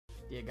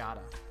The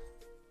Agata.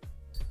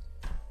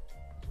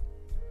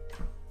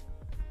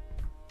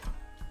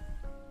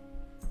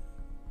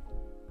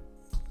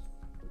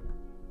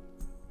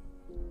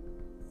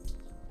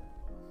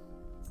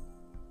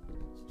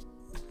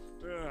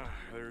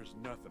 There's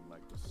nothing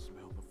like the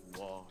smell of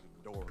law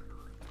and order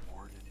in the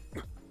morning.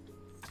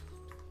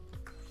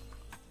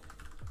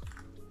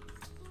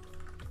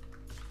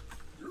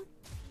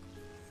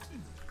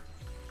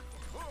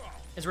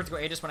 Is it worth to go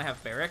Aegis when I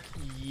have Barrack?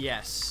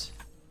 Yes.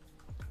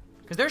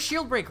 Because their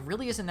shield break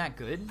really isn't that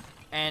good,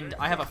 and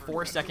I have a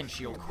 4-second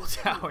shield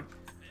cooldown.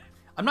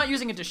 I'm not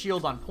using it to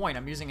shield on point,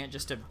 I'm using it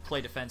just to play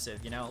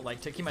defensive, you know?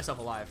 Like, to keep myself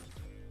alive.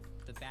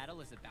 The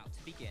battle is about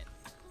to begin.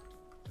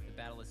 The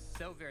battle is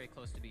so very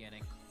close to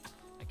beginning.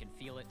 I can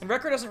feel it. And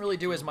Wrecker doesn't really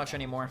do as much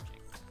anymore.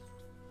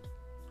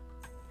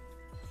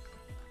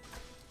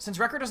 Since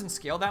Wrecker doesn't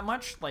scale that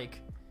much,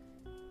 like,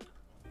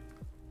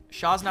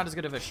 Shaw's not as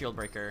good of a shield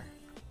breaker.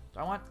 Do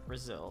I want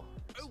Brazil?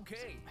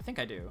 Okay. I think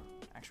I do,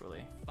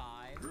 actually. 5,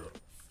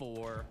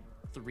 4,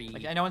 3.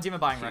 Like, no one's even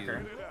buying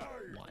Wrecker.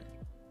 1.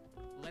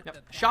 Yep.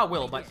 Shaw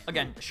will, but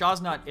again, Shaw's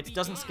not. It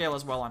doesn't scale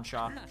as well on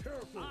Shaw.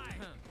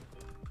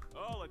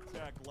 I'll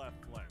attack left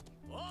flank.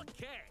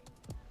 Okay.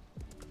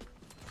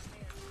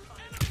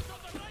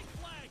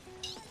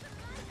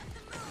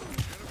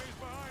 Enemies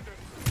behind us.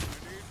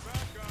 I need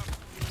backup.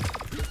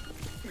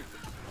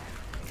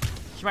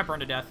 She might burn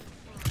to death.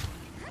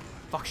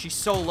 Fuck, she's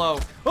so low.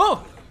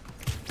 Oh!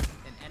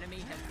 An enemy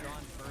has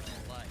drawn first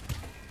blood.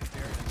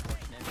 Very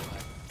unfortunate,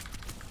 but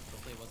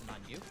hopefully it wasn't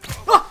on you.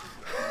 Ah!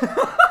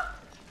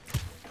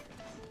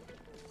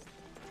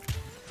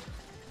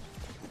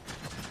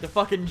 The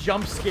fucking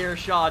jump scare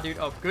Shaw, dude.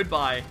 Oh,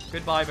 goodbye.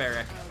 Goodbye,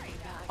 Barrack.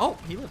 Oh,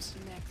 he lives.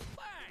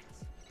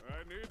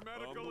 I need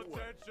medical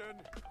attention.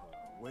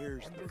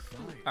 Where's the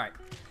fight? Alright.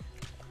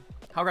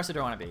 How aggressive do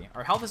I want to be?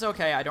 Our health is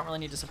okay. I don't really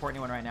need to support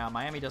anyone right now.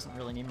 Miami doesn't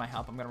really need my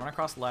help. I'm going to run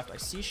across the left. I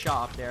see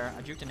Shaw up there.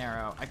 I juked an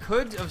arrow. I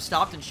could have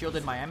stopped and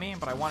shielded Miami,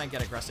 but I want to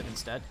get aggressive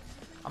instead.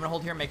 I'm going to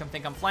hold here and make him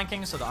think I'm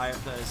flanking, so the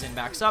Xin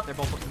backs up. They're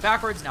both looking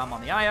backwards. Now I'm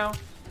on the IO. I'm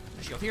going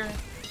to shield here.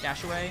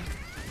 Dash away.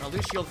 I'm going to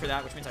lose shield for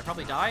that, which means I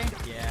probably die.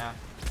 Yeah.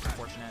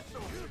 Unfortunate.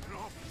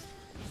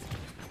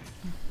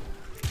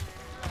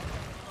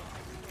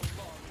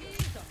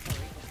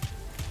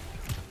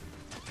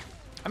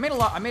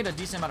 I made a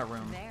decent amount of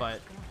room, but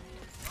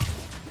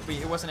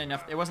it wasn't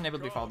enough. It wasn't able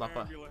to be followed up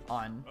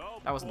on.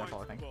 That wasn't their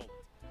fault, I think.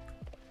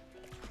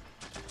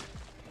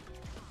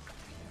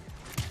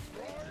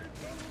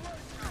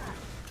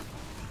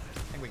 I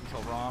think we can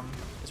kill Rom.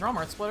 Is Rom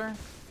Earth Splitter?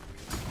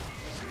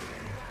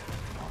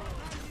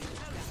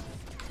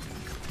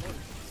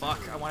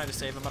 Fuck, I wanted to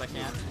save him, but I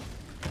can't.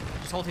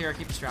 Just hold here,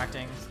 keep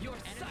distracting.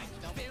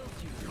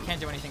 Can't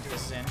do anything to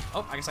this Xin.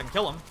 Oh, I guess I can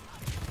kill him.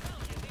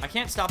 I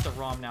can't stop the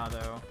Rom now,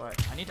 though, but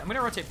I'm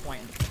gonna rotate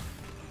point.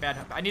 Bad.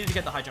 I needed to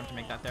get the high jump to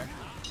make that there.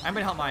 I'm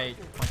gonna help my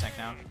point tank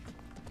now.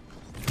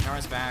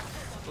 Nara's back.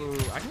 Ooh,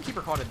 I can keep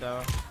her caught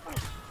though.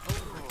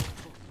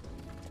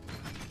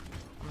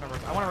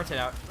 I want to rotate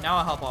out. Now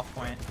I'll help off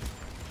point.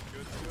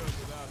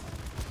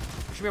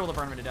 We should be able to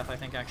burn him to death, I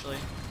think, actually.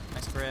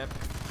 Nice grip.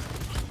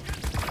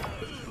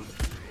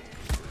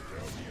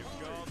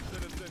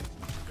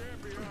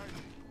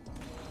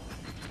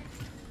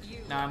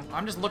 Now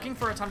I'm just looking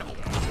for a time to...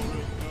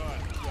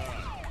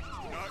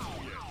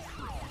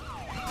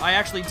 I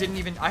actually didn't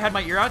even... I had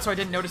my ear out, so I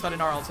didn't notice that in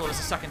RL until it was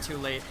a second too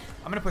late.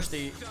 I'm going to push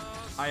the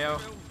IO.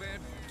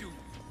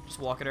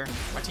 Just walk at her.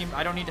 My team...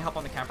 I don't need to help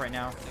on the camp right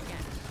now.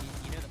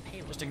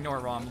 Just ignore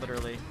Rom,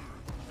 literally.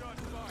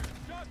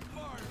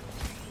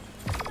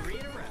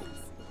 Okay,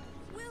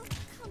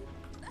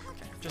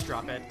 just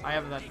drop it. I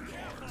have that...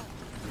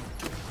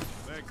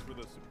 Thanks for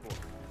the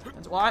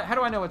support. Well, how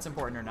do I know it's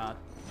important or not?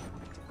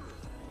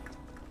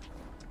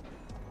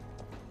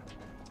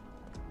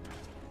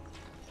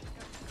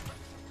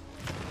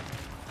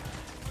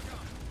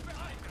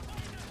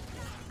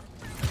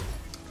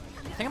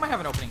 I think I might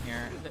have an opening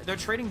here. They're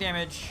trading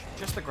damage,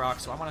 just the Grok,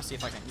 so I want to see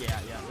if I can... Yeah,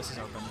 this is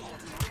open.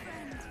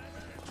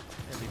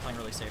 They'll be playing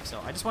really safe, so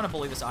I just want to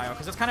bully this IO,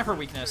 because it's kind of her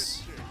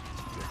weakness.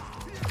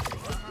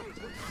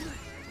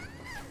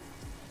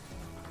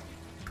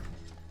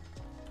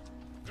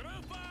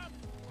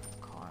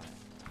 God.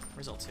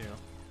 Result 2.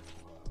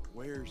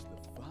 Where's the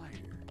fire?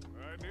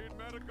 I need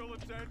medical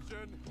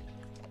attention.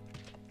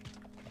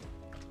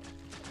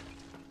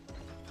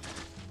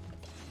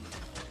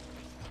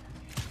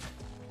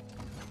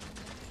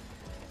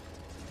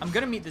 I'm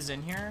gonna meet the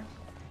Xin here.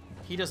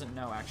 He doesn't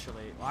know,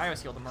 actually. Well, I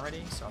always healed him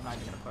already, so I'm not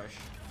even gonna push.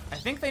 I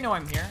think they know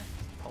I'm here.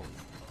 Oh,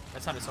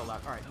 that sounded so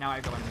loud. Alright, now I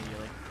go in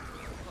immediately.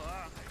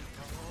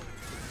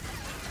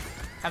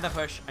 Have that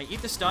push. I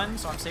eat the stun,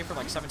 so I'm safe for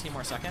like 17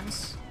 more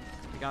seconds.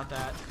 We got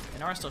that.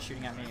 Inara's still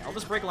shooting at me. I'll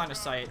just break line of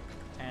sight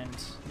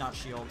and not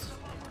shield.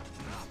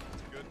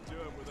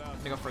 I'm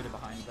gonna go further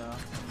behind, though.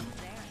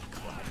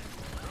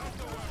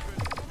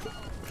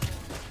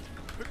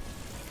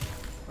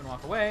 Gonna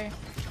walk away.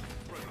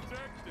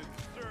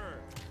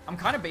 I'm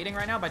kind of baiting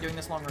right now by doing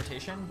this long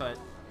rotation, but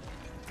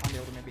I'll be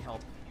able to maybe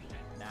help.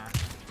 Nah.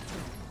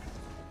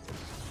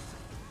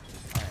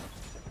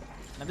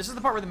 Now this is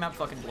the part where the map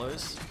fucking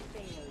blows.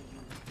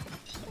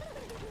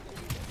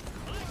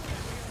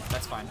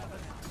 That's fine.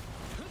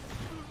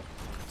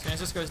 As soon as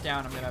this goes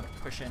down, I'm gonna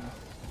push in.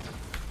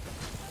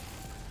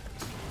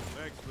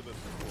 Thanks for the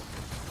support.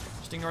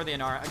 Just ignore the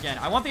Inara. Again,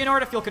 I want the Inara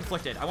to feel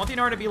conflicted. I want the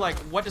Inara to be like,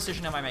 what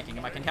decision am I making?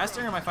 Am I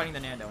contesting or am I fighting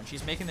the Nando? And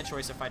she's making the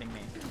choice of fighting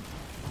me.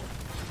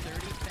 30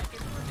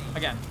 seconds remaining.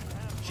 Again,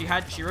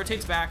 she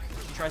rotates back.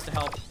 She tries to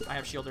help. I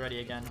have shield already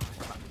again.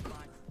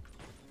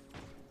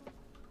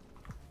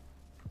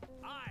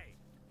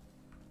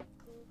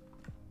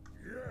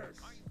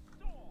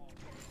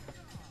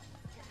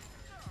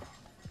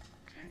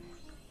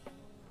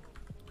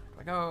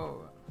 I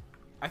go.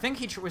 I think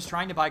he was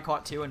trying to buy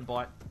COT 2 and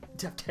bought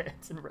Deft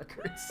Dance and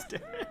Record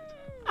instead.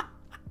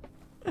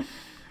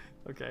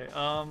 Okay,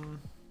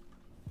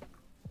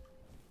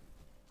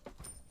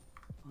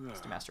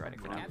 let's do master riding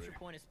for now. Capture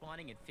point is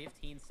spawning in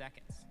 15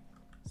 seconds.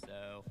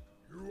 So,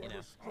 you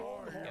know,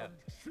 go.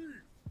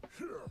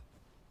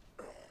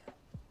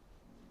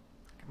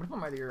 I'm gonna put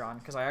my ear on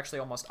because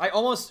I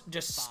almost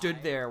just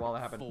stood there while it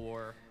happened.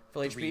 4,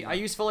 Full HP. 3, I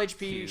use full HP,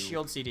 2,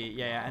 shield CD.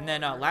 Yeah. And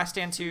then last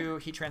stand 2,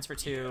 heat transfer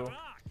 2,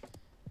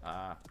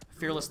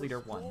 fearless leader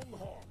 1.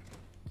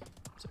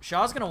 So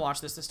Shaw's gonna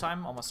watch this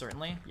time, almost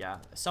certainly. Yeah,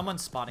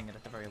 someone's spotting it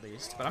at the very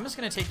least. But I'm just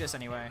gonna take this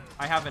anyway.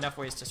 I have enough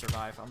ways to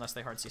survive unless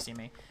they hard CC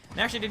me. And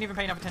they actually didn't even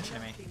pay enough attention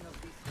to me.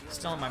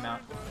 Still in my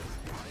mount.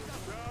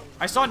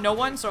 I saw no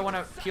one, so I want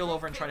to peel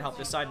over and try to help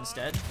this side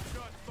instead.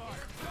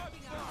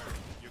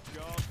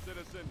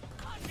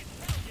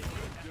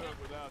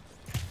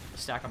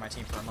 Stack on my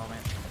team for a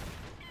moment.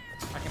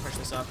 I can push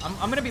this up. I'm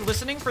going to be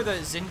listening for the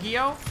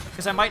Zingio,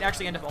 because I might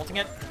actually end up ulting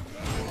it.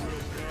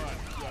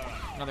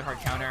 Another hard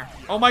counter.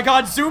 Oh my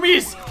god,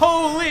 zoomies!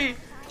 Holy!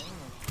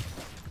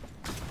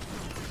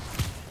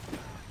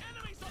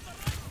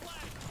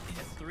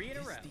 It's 3 in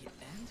a row.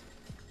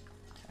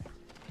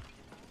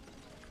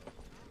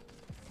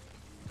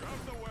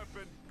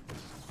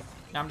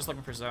 Now I'm just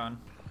looking for zone.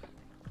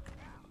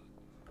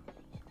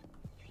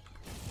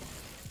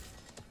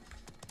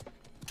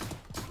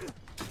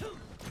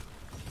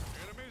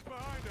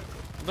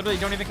 Literally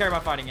don't even care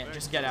about fighting it.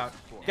 Just get out.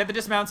 Get the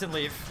dismounts and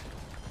leave.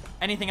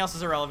 Anything else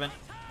is irrelevant.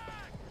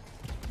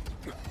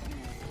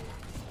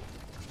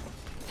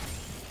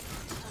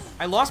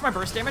 I lost my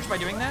burst damage by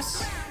doing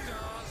this,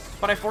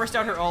 but I forced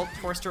out her ult,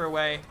 forced her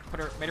away,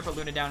 made her put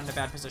Luna down in a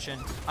bad position.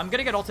 I'm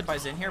gonna get ulted by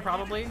Xin here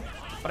probably,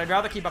 but I'd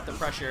rather keep up the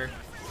pressure.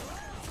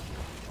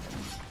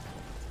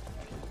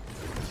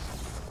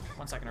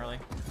 1 second early.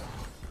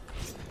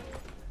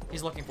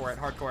 He's looking for it,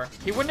 hardcore.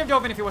 He wouldn't have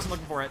dove in if he wasn't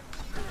looking for it.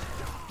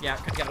 Yeah,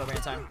 couldn't get out of the way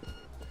in time.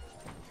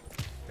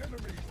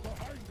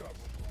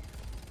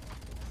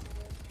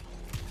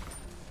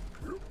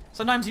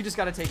 Sometimes you just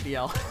gotta take the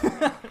L.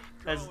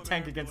 As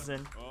tank against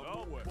Xin.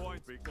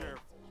 Be careful.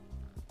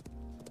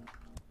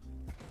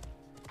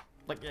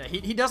 Like, yeah,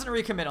 he doesn't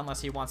recommit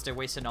unless he wants to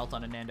waste an ult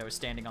on a Nando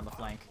standing on the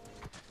flank.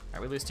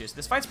 Alright, we lose 2. So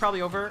this fight's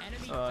probably over.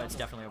 It's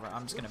definitely over.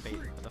 I'm just gonna bait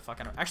the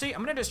fuck out of... Actually,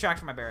 I'm gonna distract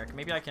from my barrack.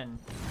 Maybe I can...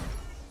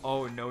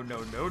 Oh, no.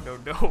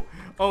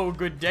 Oh,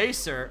 good day,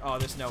 sir. Oh,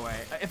 there's no way.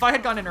 If I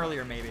had gone in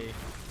earlier, maybe.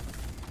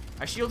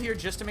 I shield here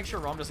just to make sure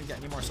Rom doesn't get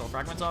any more soul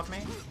fragments off me.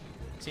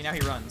 See, now he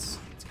runs.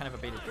 It's kind of a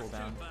baited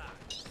cooldown.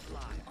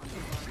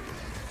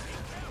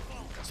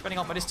 Spending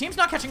ult, but his team's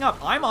not catching up.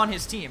 I'm on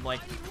his team.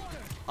 Like,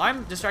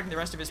 I'm distracting the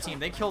rest of his team.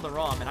 They kill the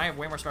Rom, and I have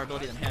way more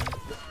survivability than him.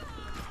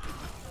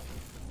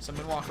 So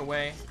moonwalk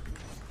away.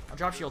 I'll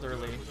drop shield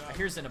early. I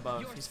hear Xin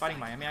above. He's fighting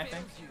Miami, I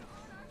think.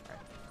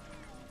 Alright.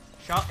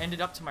 Shot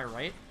ended up to my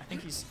right. I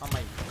think he's on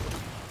my...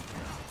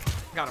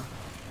 Got him.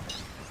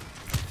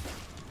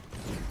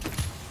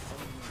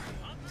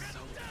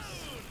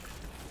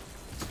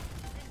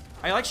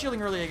 I like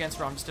shielding early against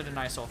Rom just to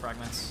deny soul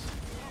fragments.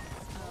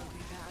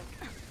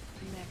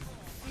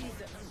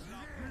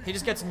 He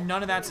just gets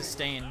none of that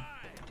sustain.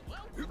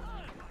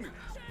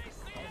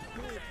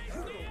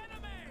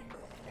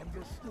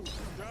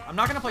 I'm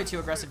not going to play too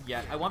aggressive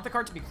yet. I want the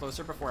card to be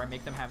closer before I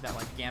make them have that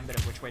like gambit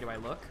of which way do I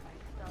look.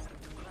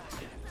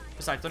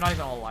 Besides, they're not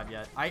even all alive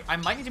yet. I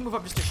might need to move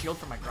up just to shield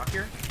from my Grok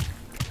here.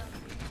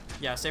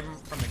 Yeah, save him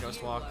from the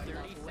Ghost Walk.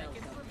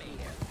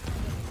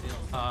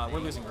 We're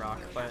losing Grok,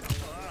 but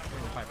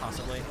quite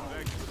possibly.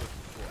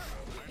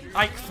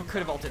 I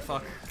could have ulted,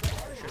 fuck.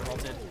 Should have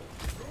ulted.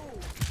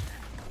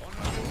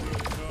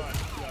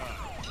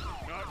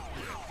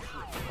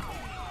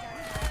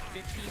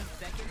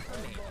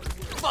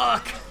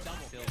 Fuck!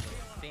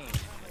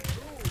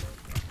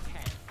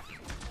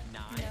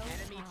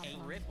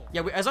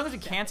 Yeah, as long as we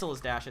cancel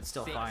his dash, it's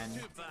still fine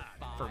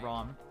for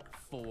Rom.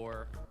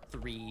 4,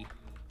 3,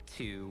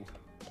 2,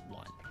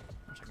 1.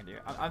 Which I can do.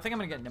 I think I'm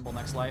gonna get Nimble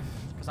next life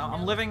because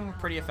I'm living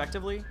pretty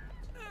effectively.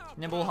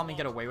 Nimble will help me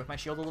get away with my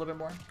shield a little bit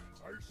more.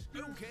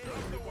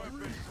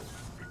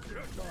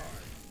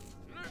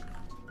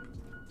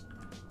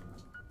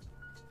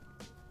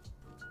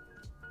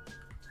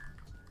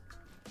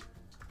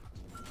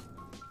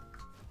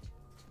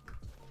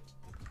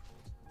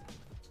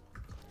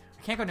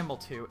 I can't go Nimble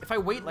 2. If I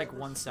wait like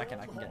 1 second,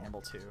 I can get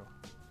Nimble 2.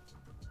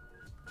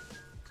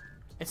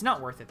 It's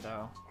not worth it,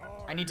 though.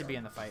 I need to be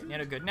in the fight.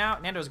 Nando good. Now,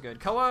 Nando's good.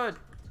 Koa,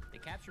 The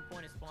capture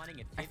point is spawning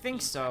at 15 I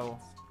think so.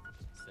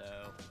 seconds.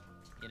 So,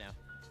 you know,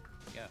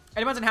 go. It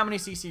depends on how many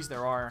CCs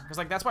there are. Because,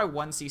 like, that's why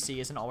one CC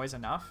isn't always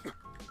enough.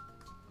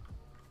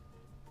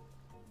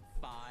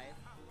 5,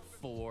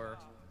 4,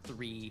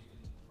 3,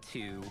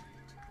 2,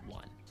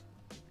 1.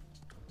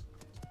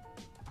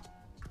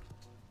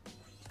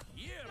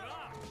 Yeah,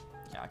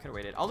 I could have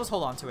waited. I'll just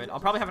hold on to it. I'll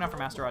probably have enough for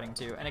Master Riding,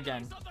 too. And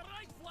again,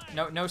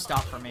 no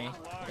stop for me.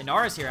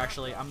 Inara's here,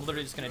 actually. I'm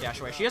literally just going to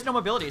dash away. She has no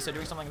mobility, so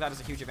doing something like that is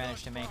a huge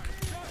advantage to me.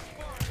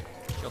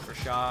 Shield for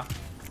Shaw.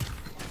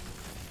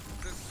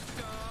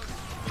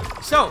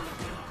 So,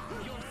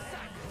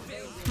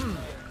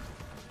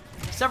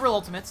 several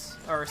ultimates,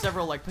 or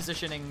several, like,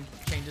 positioning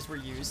changes were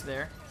used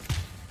there.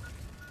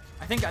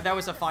 I think that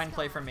was a fine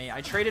play for me.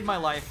 I traded my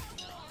life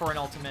for an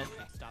ultimate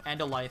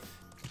and a life.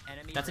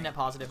 That's a net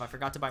positive. I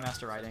forgot to buy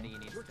Master Riding. He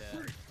needs to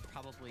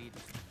probably...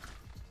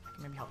 I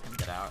can maybe help him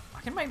get out.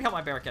 I can maybe help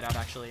my Barrack get out,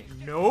 actually.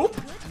 Nope.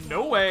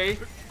 No way.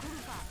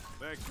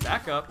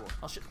 Back up.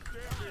 Oh, shit.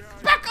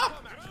 Back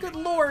up! Good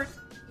lord.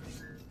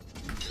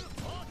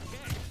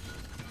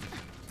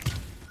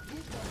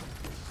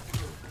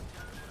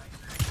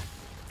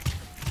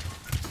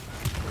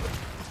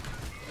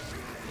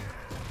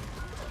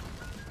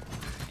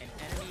 An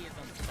enemy is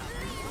on the top.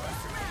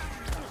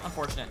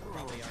 Unfortunate.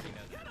 Probably already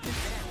knows that.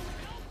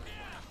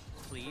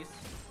 Please.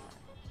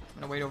 I'm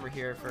gonna wait over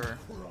here for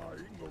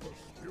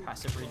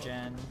passive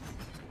regen.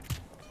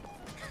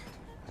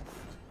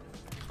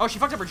 Oh, she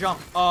fucked up her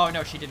jump. Oh,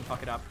 no, she didn't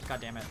fuck it up. God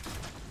damn it.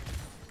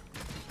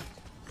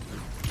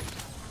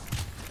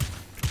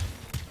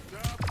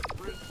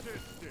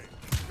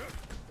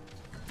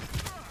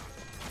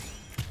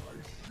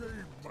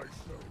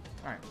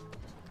 Alright.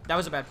 That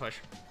was a bad push.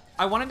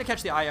 I wanted to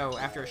catch the IO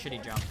after a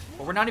shitty jump,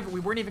 but we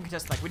weren't even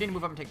contested. Like, we didn't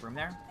move up and take room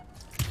there.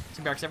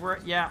 Some barracks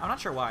everywhere. Yeah, I'm not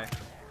sure why.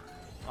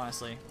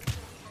 Honestly.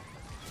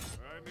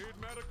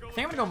 I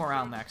think I'm gonna go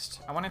Morale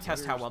next. I want to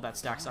test how well that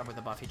stacks up with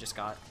the buff he just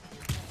got.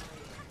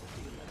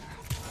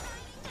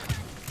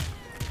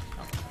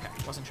 Oh, okay.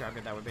 Wasn't sure how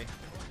good that would be.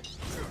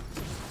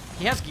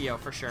 He has Gio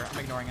for sure. I'm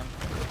ignoring him.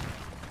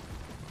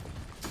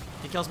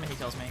 He kills me, he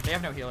kills me. They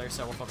have no healers,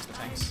 so we'll focus the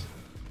tanks.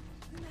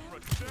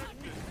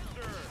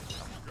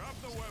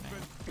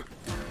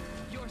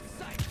 Your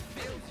sight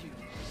fails you.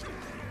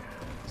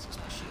 This is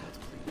my shield,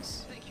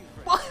 please.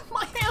 What?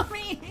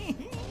 Miami!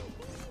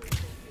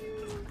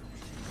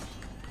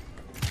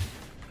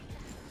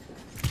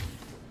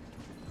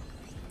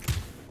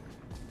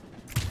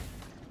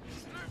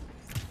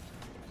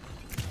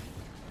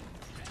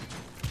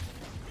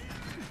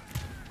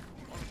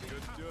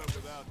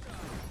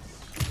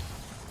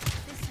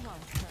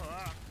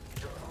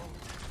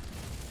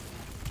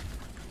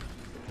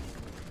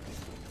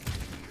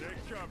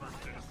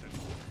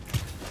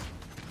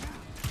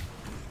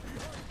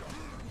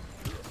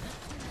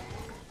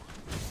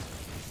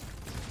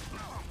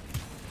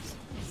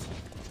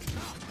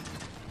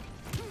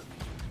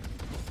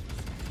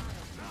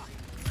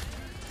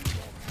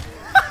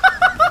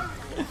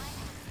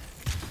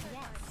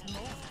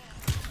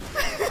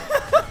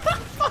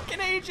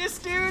 Fucking Aegis,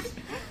 dude! Thanks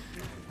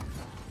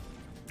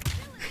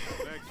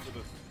for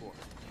the support.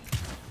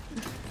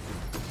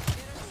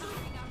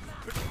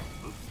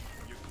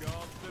 You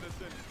called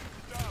citizen,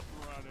 stop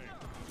running.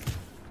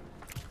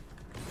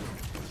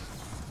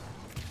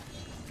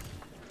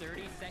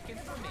 30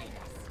 seconds remaining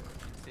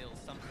until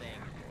something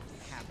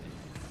happens.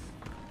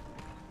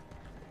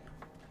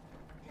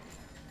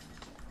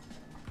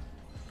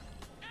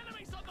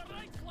 Enemies on the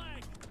right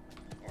flank.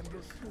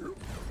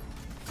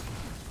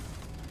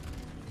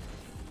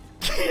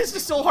 It's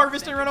just Soul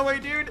Harvest and run away,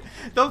 dude.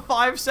 The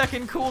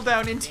 5-second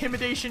cooldown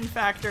intimidation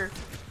factor.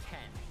 10,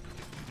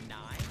 9,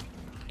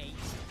 8,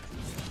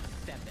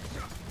 7,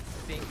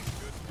 6,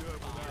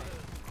 5,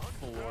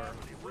 4,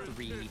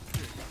 3,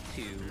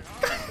 2.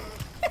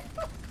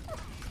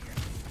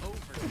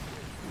 Over.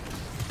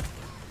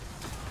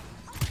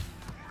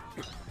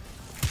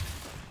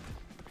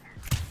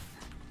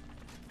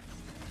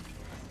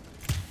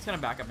 It's gonna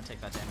back up and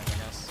take that damage, I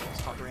guess.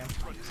 It's Valkyrie. Oh.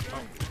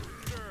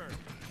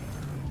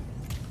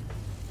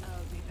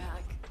 I'll be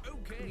back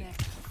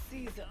next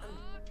season.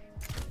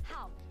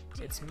 How?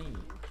 It's me,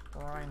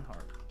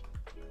 Reinhardt.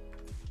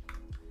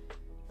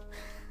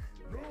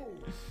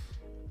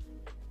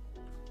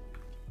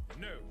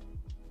 No.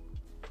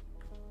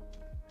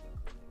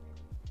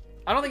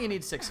 I don't think you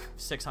need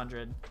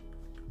 600.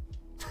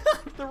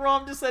 The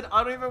ROM just said,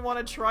 I don't even want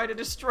to try to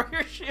destroy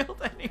your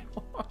shield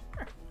anymore.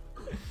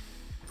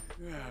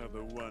 Ah,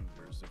 the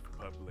wonders of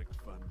public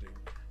funding.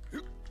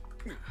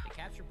 The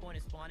capture point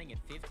is spawning in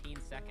 15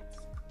 seconds.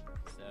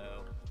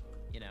 So,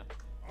 you know.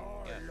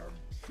 Go.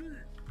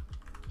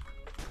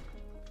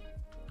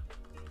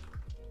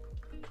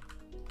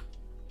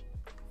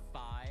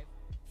 5,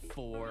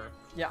 4.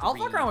 Yeah, I'll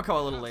fuck around with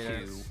Koa a little 2,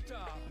 later.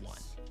 1.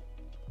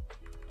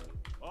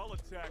 I'll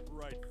attack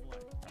right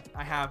flank.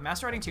 I have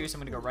Master Riding 2, so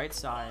I'm gonna go right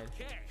side.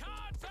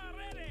 Cards are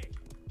ready.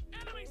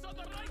 Enemies on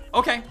the right.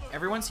 Okay,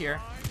 everyone's here.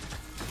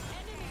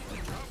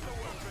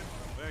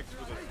 Thanks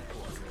for the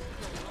support.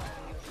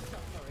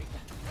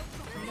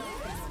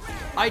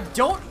 I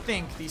don't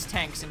think these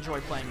tanks enjoy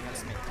playing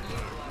against me.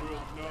 Will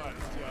not die.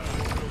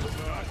 Will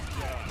not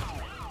die.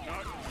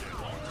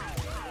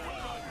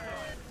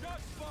 Not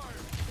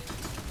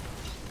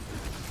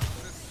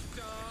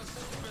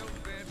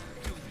yet.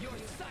 Your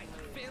sight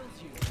fails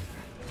you.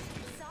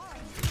 Sorry.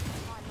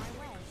 On my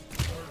way.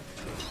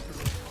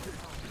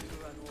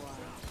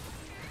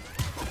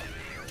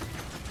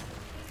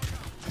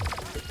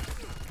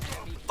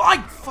 I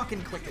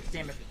fucking clicked it.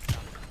 Damn it.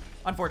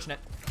 Unfortunate.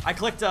 I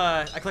clicked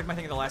my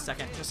thing at the last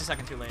second. Just a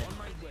second too late.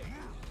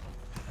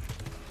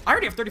 I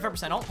already have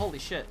 35% ult. Holy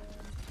shit.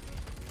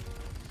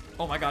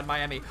 Oh my god,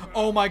 Miami.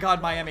 Oh my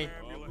god, Miami.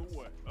 On the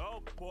way.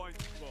 All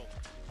points full.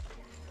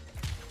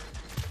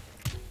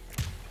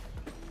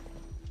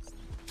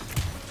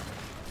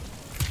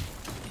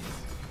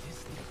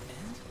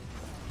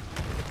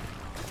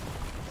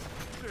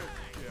 Just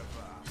give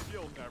up.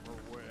 You'll never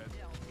win.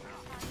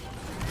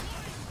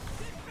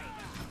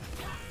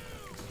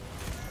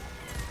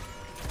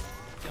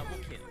 Double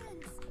kill.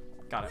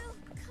 Got it.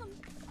 Come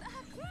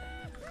back.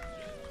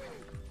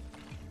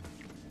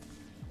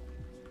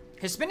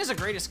 His spin is a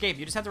great escape.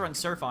 You just have to run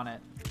surf on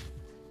it.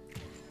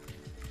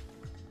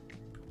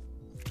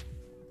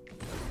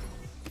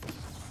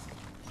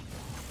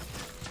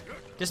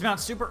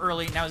 Dismount super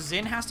early. Now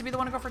Zin has to be the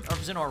one to go for, or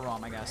Zin or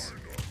Rom, I guess.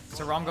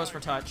 So Rom goes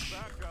for touch.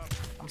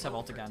 I'm gonna have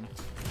ult again.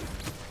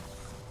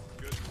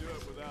 Good to do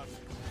it without me.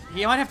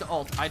 He might have to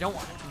ult. I don't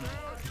want.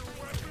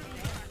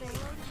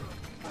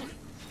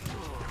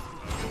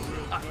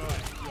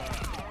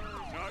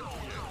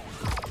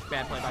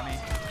 Bad play by me.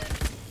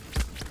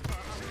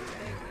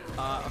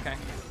 Okay.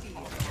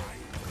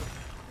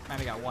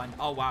 Miami got one.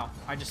 Oh wow,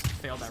 I just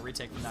failed that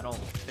retake from that ult.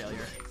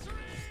 Failure.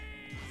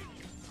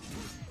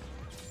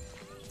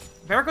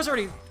 Verico's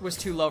already was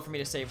too low for me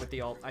to save with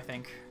the ult, I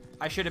think.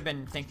 I should have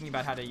been thinking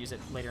about how to use it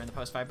later in the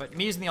post fight, but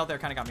me using the ult there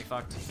kind of got me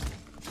fucked.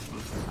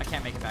 I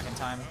can't make it back in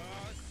time.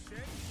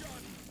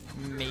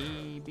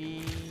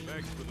 Maybe.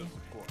 Thanks for the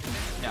support.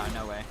 No,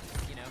 no way.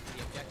 You know,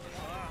 the objective.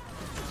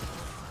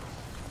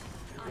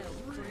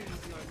 I'll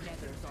freeze your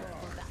nether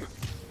for that.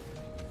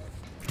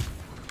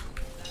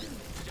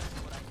 Just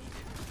what I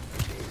needed.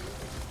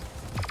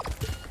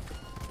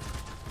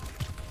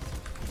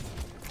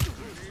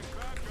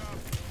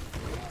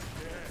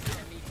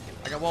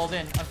 I got walled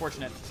in.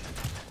 Unfortunate.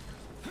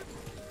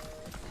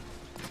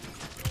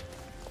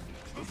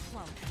 This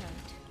won't hurt.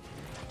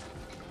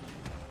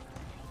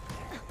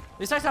 At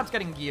least I stopped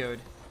getting Gio'd.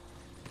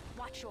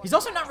 Watch your He's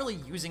also not really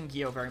using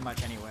Gio very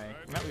much anyway.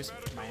 I might lose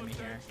Miami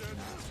here.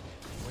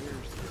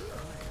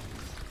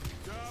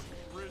 Stop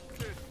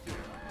resisting.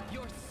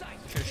 Your sight.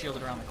 Should have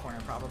shielded around the corner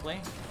probably.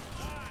 Not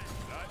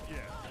yet.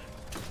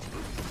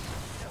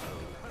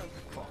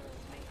 Cool.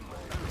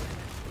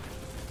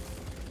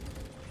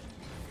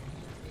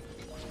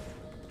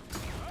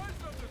 Eyes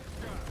of the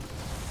sky.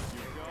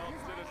 You call,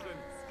 citizen.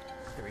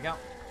 Here we go.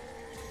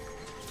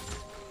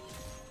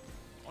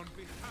 On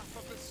behalf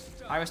of the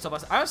star. I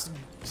was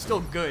still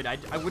good. I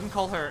wouldn't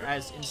call her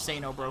as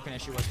insane or broken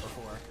as she was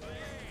before.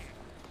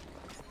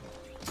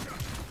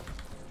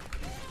 Good to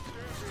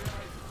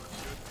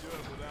do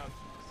it without me.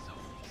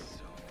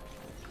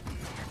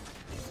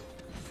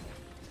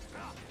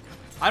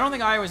 I don't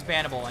think I was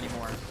bannable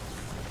anymore.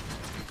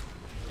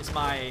 Is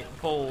my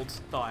bold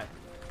thought.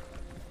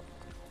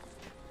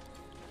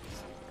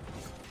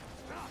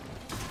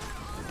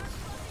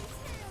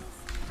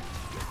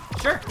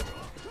 Sure.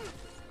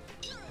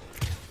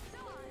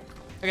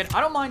 Again,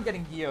 I don't mind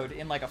getting Gio'd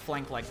in like a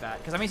flank like that,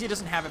 because that means he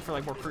doesn't have it for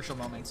like more crucial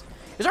moments.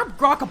 Is our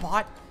Grok a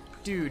bot?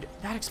 Dude,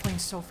 that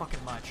explains so fucking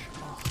much.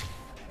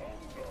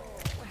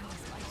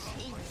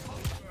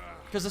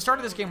 Because the start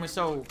of this game was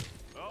All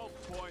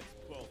points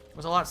full.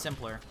 a lot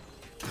simpler.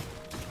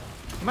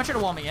 He might try to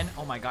wall me in.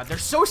 Oh my god, they're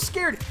so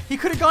scared. He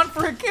could have gone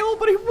for a kill,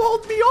 but he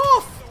walled me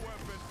off.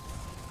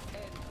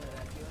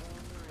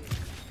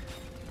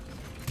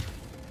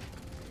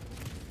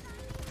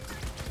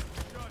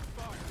 The weapon. Shots fired.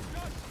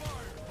 Shots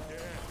fired. Yeah.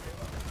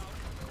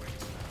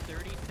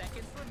 30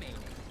 seconds remaining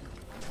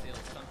until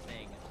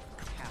something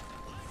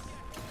happens.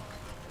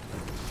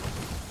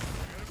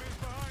 Enemies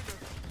behind us.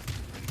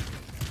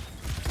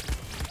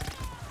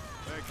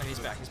 Thanks Oh, he's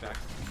for back, he's back.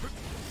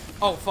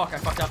 Oh fuck, I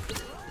fucked up.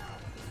 15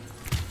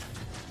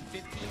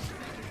 seconds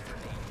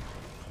remaining.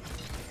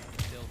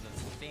 Still the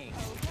thing.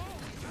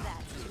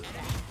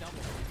 Enemy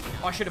double.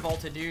 Oh, I should have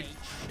ulted, dude.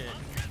 Shit.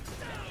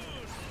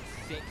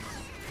 6,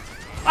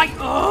 I 3,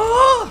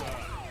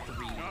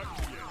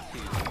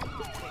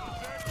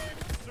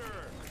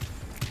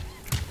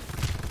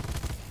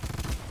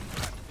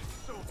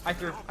 2.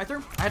 I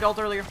threw. I had ult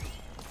earlier.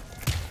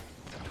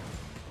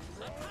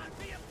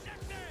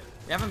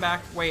 We have him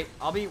back. Wait,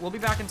 we'll be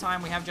back in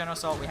time. We have Gen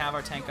Assault. We have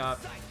our tank up.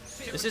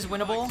 This is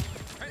winnable,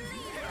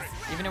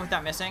 even with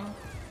that missing,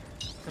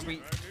 because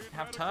we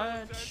have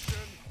touch.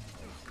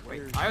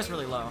 Wait, I was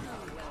really low.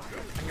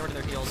 I can get rid of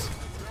their heals.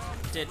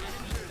 Did.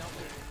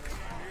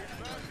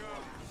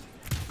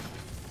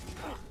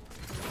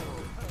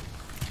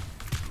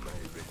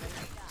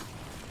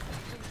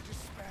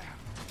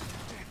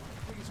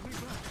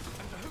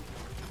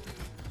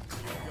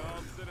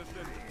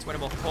 It's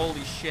winnable.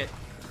 Holy shit.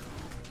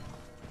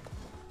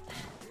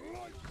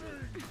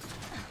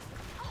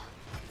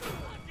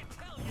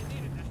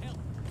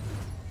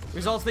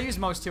 Results they use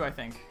most too, I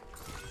think.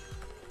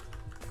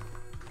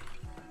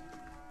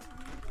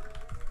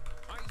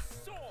 I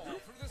soar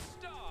through the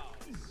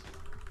stars.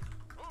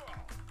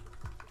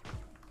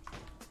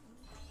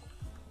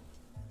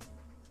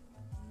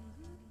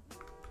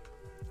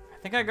 I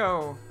think I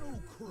go.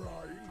 No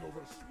crying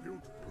over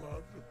spilt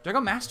blood. Do I go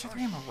Master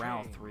 3 or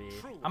Morale 3?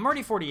 I'm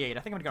already 48.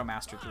 I think I'm gonna go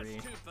Master 3.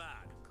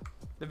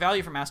 The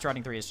value for Master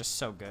Riding 3 is just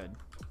so good.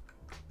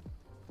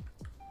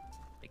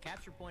 The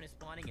capture point is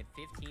spawning in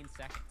 15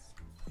 seconds.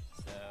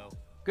 So,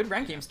 Good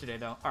rank games today,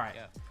 though. All right.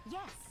 go.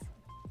 Yes.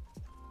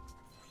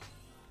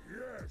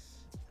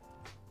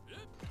 Yes.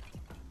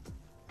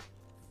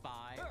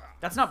 5,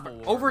 That's not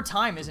Four,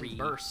 overtime. Isn't 3,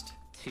 burst.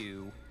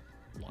 2,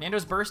 1.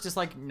 Nando's burst is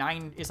like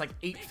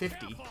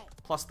 850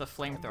 plus the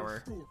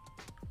flamethrower.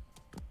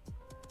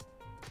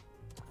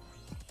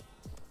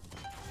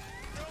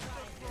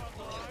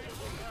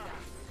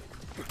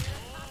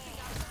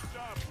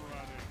 Stop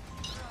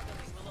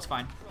running. It's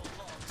fine.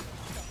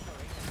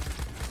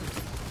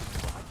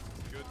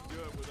 Couldn't do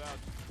it without.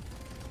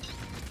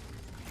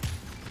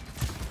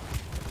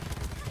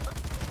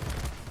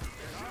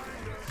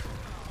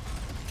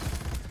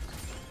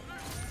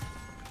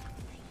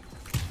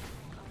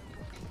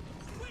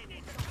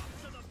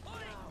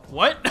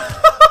 What?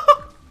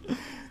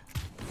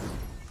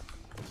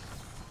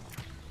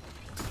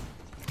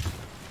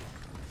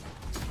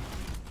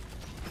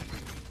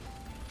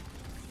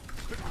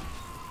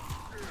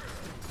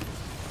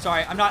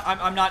 Sorry, I'm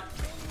not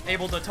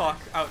able to talk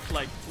out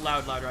like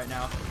loud right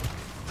now.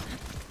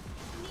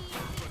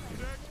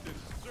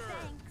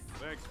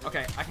 Thanks.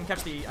 Okay, I can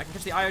catch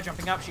the IO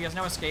jumping up. She has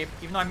no escape.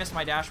 Even though I missed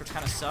my dash, which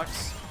kind of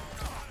sucks,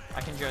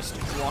 I can just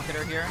walk at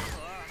her here.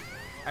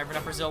 I have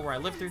enough Brazil where I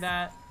live through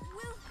that.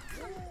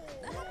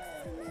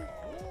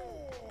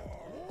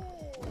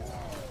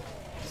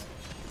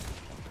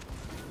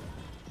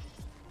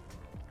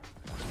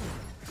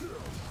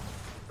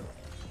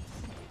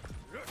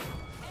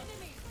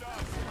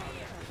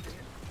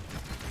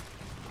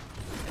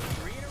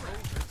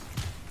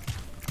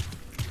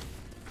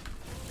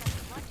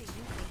 What do you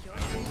think you're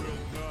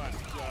doing? Not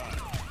done.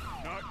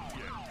 Not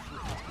yet.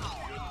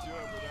 Couldn't do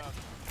it without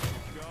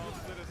Gall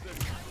citizen.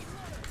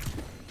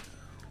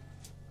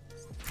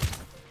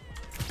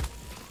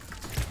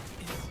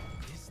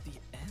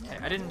 Okay,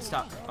 I didn't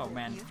stop. Oh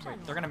man,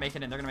 wait, they're gonna make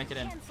it in. They're gonna make it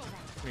in.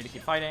 We need to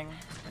keep fighting.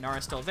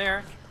 Inara's still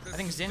there. I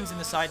think Zin's in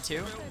the side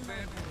too.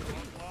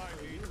 Supply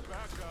needs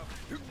backup.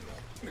 Just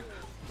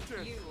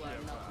give up.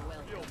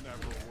 You'll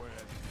never win.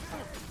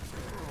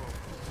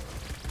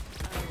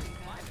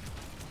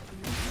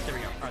 There we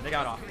go. All right, they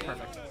got off.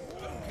 Perfect.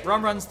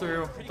 Rum runs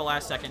through at the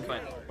last second,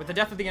 but with the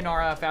death of the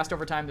Inara, fast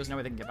overtime, there's no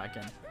way they can get back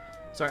in.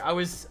 Sorry, I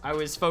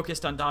was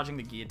focused on dodging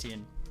the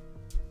guillotine.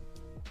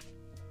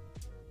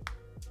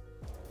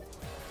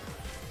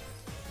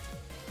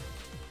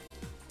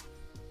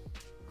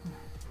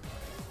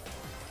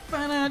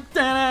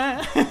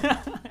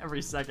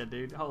 Every second,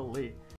 dude. Holy.